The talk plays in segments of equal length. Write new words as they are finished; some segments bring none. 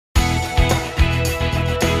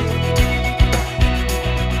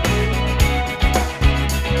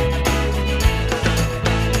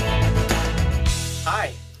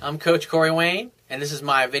I'm Coach Corey Wayne, and this is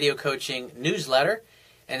my video coaching newsletter.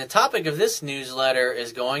 And the topic of this newsletter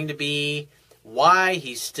is going to be why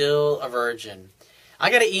he's still a virgin.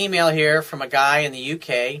 I got an email here from a guy in the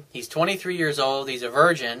UK. He's 23 years old, he's a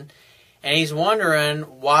virgin, and he's wondering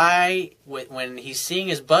why, when he's seeing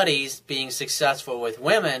his buddies being successful with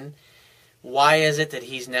women, why is it that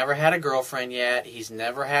he's never had a girlfriend yet, he's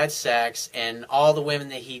never had sex, and all the women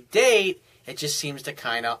that he dates, it just seems to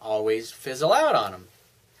kind of always fizzle out on him.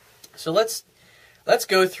 So let's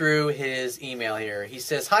go through his email here. He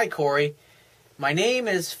says, "Hi Corey, my name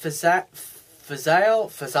is Fazal,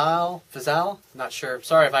 not sure,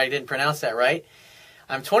 sorry if I didn't pronounce that right.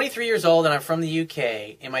 I'm 23 years old and I'm from the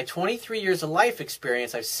UK. In my 23 years of life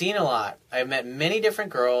experience, I've seen a lot. I've met many different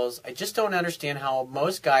girls. I just don't understand how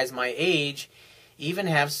most guys my age even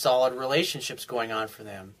have solid relationships going on for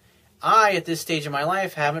them. I, at this stage of my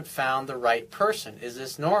life, haven't found the right person. Is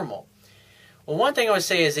this normal?" Well, one thing I would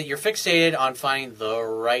say is that you're fixated on finding the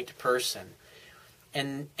right person.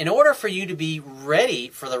 And in order for you to be ready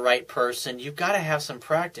for the right person, you've got to have some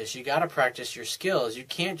practice. You've got to practice your skills. You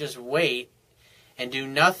can't just wait and do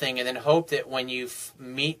nothing and then hope that when you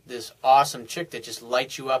meet this awesome chick that just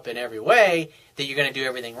lights you up in every way, that you're going to do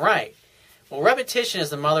everything right. Well, repetition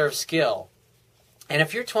is the mother of skill. And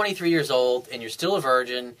if you're 23 years old and you're still a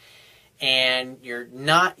virgin and you're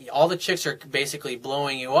not, all the chicks are basically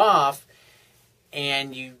blowing you off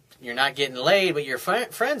and you're not getting laid, but your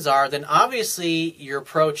friends are, then obviously your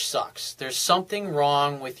approach sucks. There's something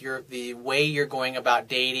wrong with the way you're going about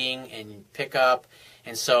dating and pickup.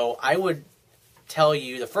 And so I would tell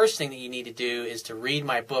you the first thing that you need to do is to read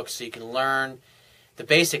my book so you can learn the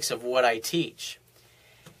basics of what I teach.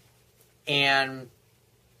 And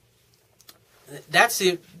that's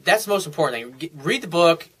the most important thing. Read the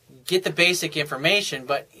book, get the basic information,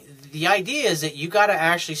 but the idea is that you got to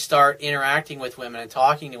actually start interacting with women and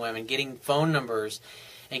talking to women, getting phone numbers,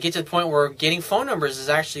 and get to the point where getting phone numbers is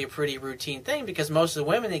actually a pretty routine thing because most of the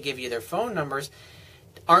women that give you their phone numbers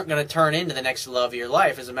aren't going to turn into the next love of your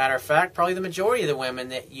life. As a matter of fact, probably the majority of the women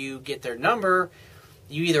that you get their number,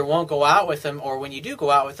 you either won't go out with them, or when you do go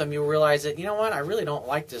out with them, you'll realize that, you know what, I really don't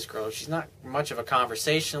like this girl. She's not much of a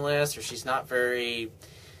conversationalist, or she's not very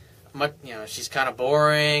much, she's kind of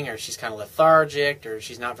boring, or she's kind of lethargic, or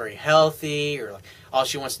she's not very healthy, or like all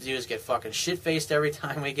she wants to do is get fucking shit-faced every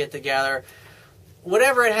time we get together.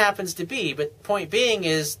 Whatever it happens to be, but point being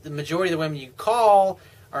is the majority of the women you call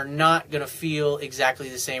are not going to feel exactly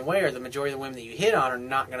the same way, or the majority of the women that you hit on are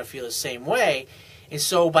not going to feel the same way. And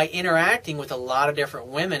so by interacting with a lot of different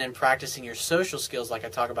women and practicing your social skills like I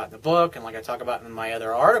talk about in the book and like I talk about in my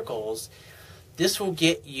other articles, this will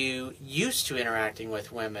get you used to interacting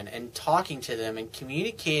with women and talking to them and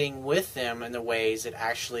communicating with them in the ways that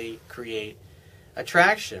actually create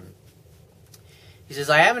attraction. He says,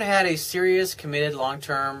 "I haven't had a serious, committed,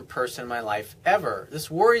 long-term person in my life ever. This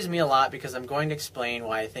worries me a lot because I'm going to explain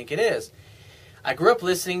why I think it is. I grew up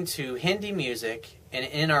listening to Hindi music, and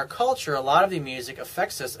in our culture, a lot of the music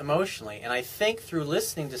affects us emotionally. And I think through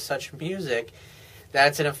listening to such music, that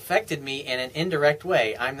it's affected me in an indirect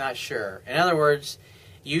way. I'm not sure." In other words,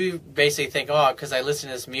 you basically think, oh, because I listen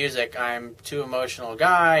to this music, I'm too emotional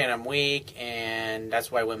guy, and I'm weak, and that's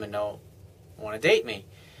why women don't want to date me.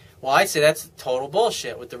 Well, I'd say that's total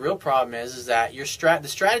bullshit. What the real problem is that the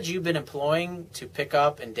strategy you've been employing to pick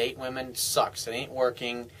up and date women sucks. It ain't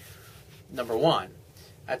working, number one.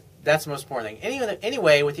 That's the most important thing.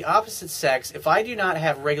 Anyway, with the opposite sex, if I do not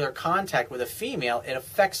have regular contact with a female, it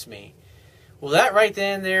affects me. Well, that right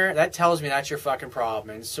then and there, that tells me that's your fucking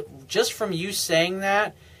problem. And so just from you saying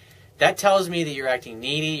that, that tells me that you're acting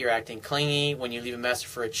needy, you're acting clingy. When you leave a message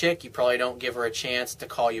for a chick, you probably don't give her a chance to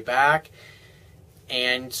call you back.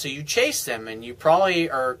 And so you chase them, and you probably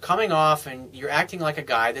are coming off and you're acting like a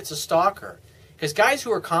guy that's a stalker. Because guys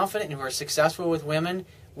who are confident and who are successful with women,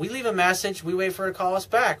 we leave a message, we wait for her to call us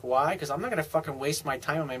back. Why? Because I'm not going to fucking waste my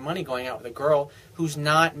time and my money going out with a girl who's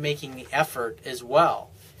not making the effort as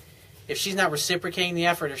well. If she's not reciprocating the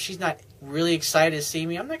effort, if she's not really excited to see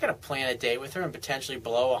me, I'm not going to plan a date with her and potentially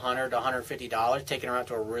blow $100 to $150, taking her out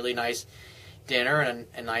to a really nice dinner and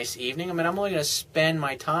a nice evening. I mean, I'm only going to spend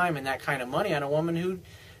my time and that kind of money on a woman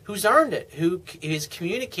who's earned it, who is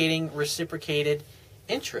communicating reciprocated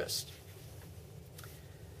interest.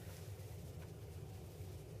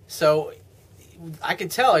 So I can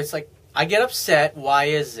tell, it's like, I get upset, why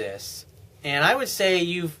is this? And I would say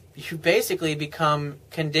you've basically become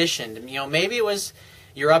conditioned. Maybe it was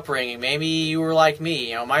your upbringing. Maybe you were like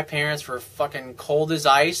me. My parents were fucking cold as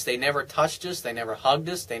ice. They never touched us. They never hugged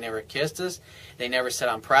us. They never kissed us. They never said,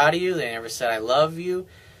 I'm proud of you. They never said, I love you.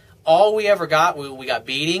 all we ever got, we got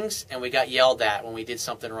beatings and we got yelled at when we did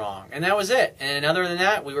something wrong. And that was it. And other than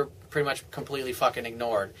that, we were pretty much completely fucking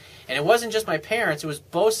ignored. And it wasn't just my parents, it was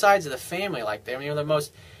both sides of the family like that. I mean,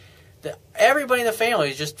 everybody in the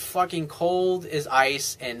family is just fucking cold as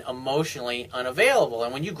ice and emotionally unavailable.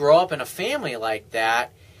 And when you grow up in a family like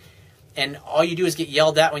that, and all you do is get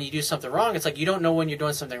yelled at when you do something wrong, it's like you don't know when you're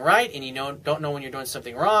doing something right, and you don't know when you're doing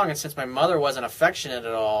something wrong. And since my mother wasn't affectionate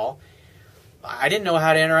at all, I didn't know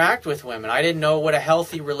how to interact with women. I didn't know what a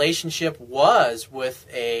healthy relationship was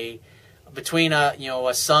between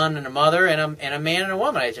a son and a mother and a man and a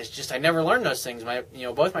woman. I never learned those things.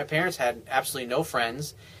 Both my parents had absolutely no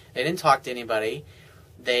friends. They didn't talk to anybody.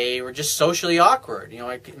 They were just socially awkward.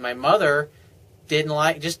 My mother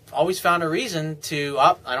just always found a reason to,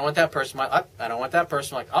 I don't want that person. I don't want that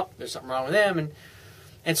person. There's something wrong with them.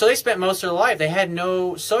 And so they spent most of their life. They had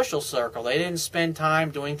no social circle. They didn't spend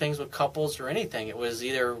time doing things with couples or anything. It was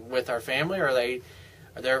either with our family or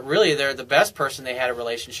they're the best person they had a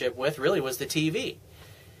relationship with really was the TV.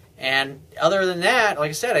 And other than that, like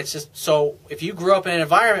I said, it's just, so if you grew up in an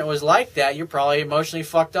environment that was like that, you're probably emotionally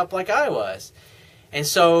fucked up like I was. And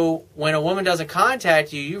so when a woman doesn't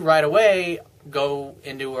contact you, you right away go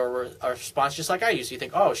into a response just like I used to. You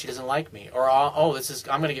think, oh, she doesn't like me. Or, I'm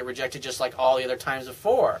going to get rejected just like all the other times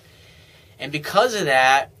before. And because of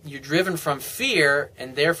that, you're driven from fear,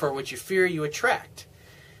 and therefore what you fear, you attract.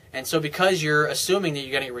 And so because you're assuming that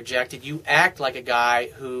you're going to get rejected, you act like a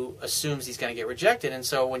guy who assumes he's going to get rejected. And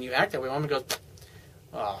so when you act that way, a woman goes,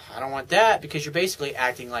 oh, I don't want that, because you're basically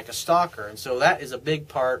acting like a stalker. And so that is a big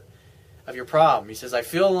part of your problem. He says, I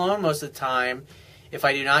feel alone most of the time if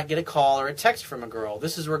I do not get a call or a text from a girl.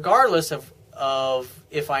 This is regardless of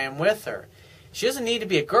if I am with her. She doesn't need to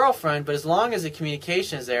be a girlfriend, but as long as the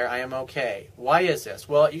communication is there, I am okay. Why is this?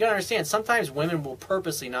 Well, you got to understand, sometimes women will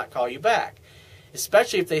purposely not call you back,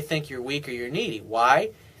 especially if they think you're weak or you're needy.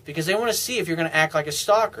 Why? Because they want to see if you're going to act like a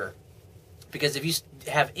stalker. Because if you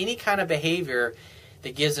have any kind of behavior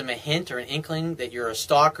that gives them a hint or an inkling that you're a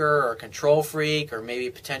stalker or a control freak or maybe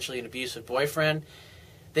potentially an abusive boyfriend,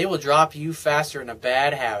 they will drop you faster in a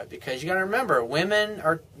bad habit. Because you got to remember, women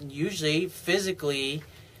are usually physically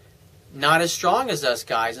not as strong as us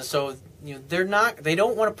guys, and so they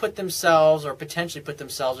don't want to put themselves or potentially put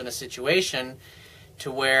themselves in a situation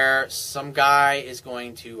to where some guy is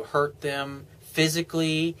going to hurt them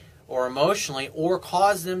physically or emotionally or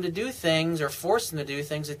cause them to do things or force them to do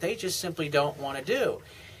things that they just simply don't want to do.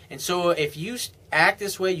 And so if you act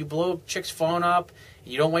this way, you blow a chick's phone up,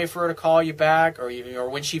 you don't wait for her to call you back, or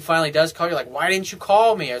when she finally does call you, like, why didn't you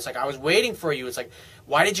call me? It's like, I was waiting for you. It's like,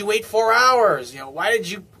 why did you wait 4 hours? Why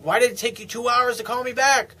did it take you 2 hours to call me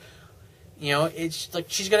back? It's like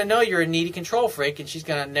she's going to know you're a needy control freak, and she's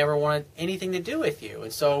going to never want anything to do with you.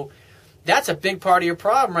 And so that's a big part of your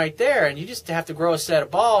problem right there. And you just have to grow a set of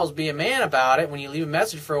balls, be a man about it. When you leave a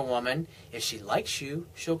message for a woman, if she likes you,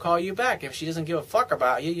 she'll call you back. If she doesn't give a fuck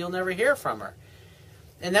about you, you'll never hear from her.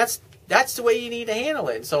 And that's the way you need to handle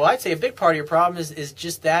it. And so I'd say a big part of your problem is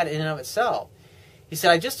just that in and of itself. He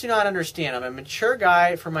said, I just do not understand. I'm a mature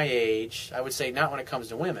guy for my age. I would say not when it comes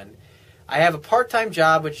to women. I have a part-time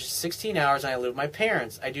job, which is 16 hours, and I live with my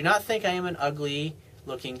parents. I do not think I am an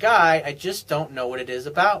ugly-looking guy. I just don't know what it is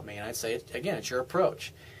about me. And I'd say, again, it's your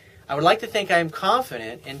approach. I would like to think I am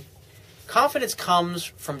confident, and confidence comes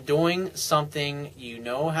from doing something you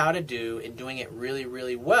know how to do and doing it really,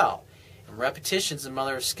 really well. And repetition is the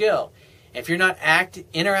mother of skill. If you're not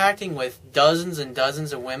interacting with dozens and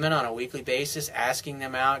dozens of women on a weekly basis, asking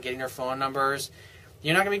them out, getting their phone numbers,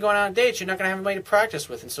 you're not going to be going on dates. You're not going to have anybody to practice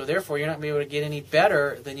with. And so therefore, you're not going to be able to get any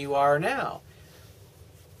better than you are now.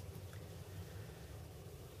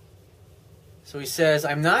 So he says,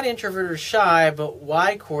 I'm not introverted or shy, but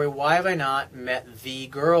why, Corey, why have I not met the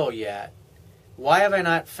girl yet? Why have I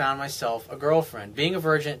not found myself a girlfriend? Being a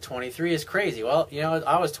virgin at 23 is crazy. Well,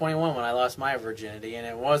 I was 21 when I lost my virginity, and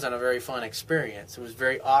it wasn't a very fun experience. It was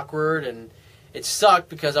very awkward, and it sucked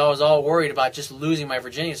because I was all worried about just losing my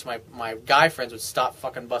virginity, so my guy friends would stop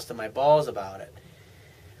fucking busting my balls about it.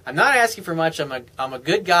 I'm not asking for much. I'm a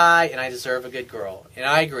good guy, and I deserve a good girl. And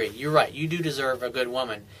I agree. You're right. You do deserve a good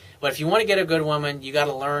woman. But if you want to get a good woman, you got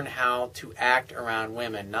to learn how to act around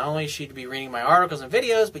women. Not only should you be reading my articles and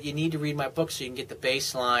videos, but you need to read my book so you can get the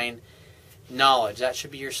baseline knowledge. That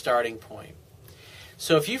should be your starting point.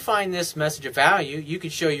 So if you find this message of value, you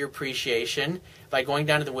can show your appreciation by going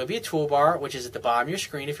down to the Wibiya toolbar, which is at the bottom of your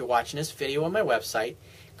screen if you're watching this video on my website.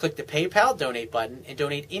 Click the PayPal donate button and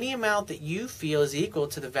donate any amount that you feel is equal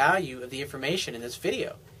to the value of the information in this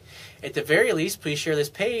video. At the very least, please share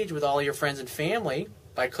this page with all your friends and family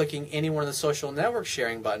by clicking any one of the social network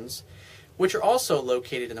sharing buttons, which are also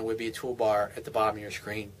located in the Wibiya toolbar at the bottom of your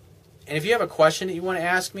screen. And if you have a question that you want to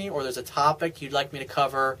ask me, or there's a topic you'd like me to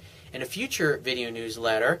cover in a future video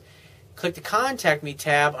newsletter, click the Contact Me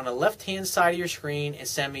tab on the left-hand side of your screen and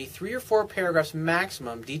send me 3 or 4 paragraphs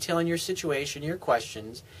maximum detailing your situation, your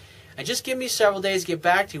questions. And just give me several days to get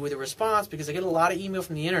back to you with a response, because I get a lot of email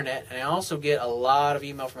from the internet, and I also get a lot of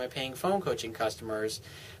email from my paying phone coaching customers.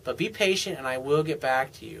 But be patient, and I will get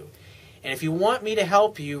back to you. And if you want me to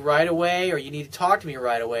help you right away, or you need to talk to me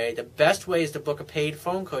right away, the best way is to book a paid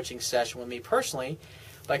phone coaching session with me personally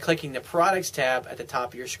by clicking the Products tab at the top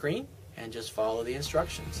of your screen and just follow the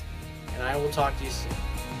instructions. And I will talk to you soon.